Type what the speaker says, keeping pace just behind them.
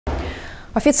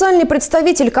Официальный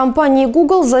представитель компании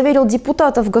Google заверил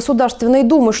депутатов Государственной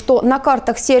Думы, что на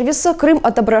картах сервиса Крым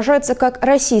отображается как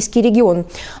российский регион.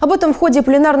 Об этом в ходе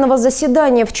пленарного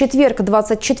заседания в четверг,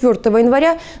 24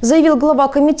 января, заявил глава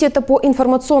Комитета по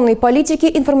информационной политике,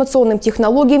 информационным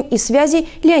технологиям и связи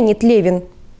Леонид Левин.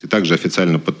 И также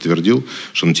официально подтвердил,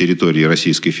 что на территории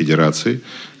Российской Федерации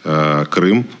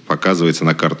Крым показывается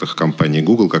на картах компании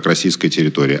Google как российская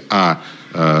территория, а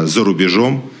за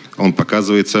рубежом он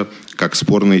показывается как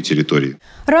спорные территории.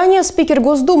 Ранее спикер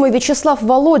Госдумы Вячеслав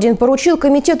Володин поручил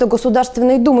Комитету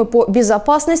Государственной Думы по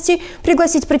безопасности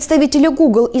пригласить представителя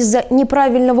Google из-за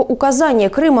неправильного указания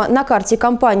Крыма на карте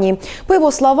компании. По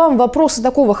его словам, вопросы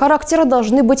такого характера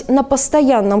должны быть на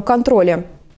постоянном контроле.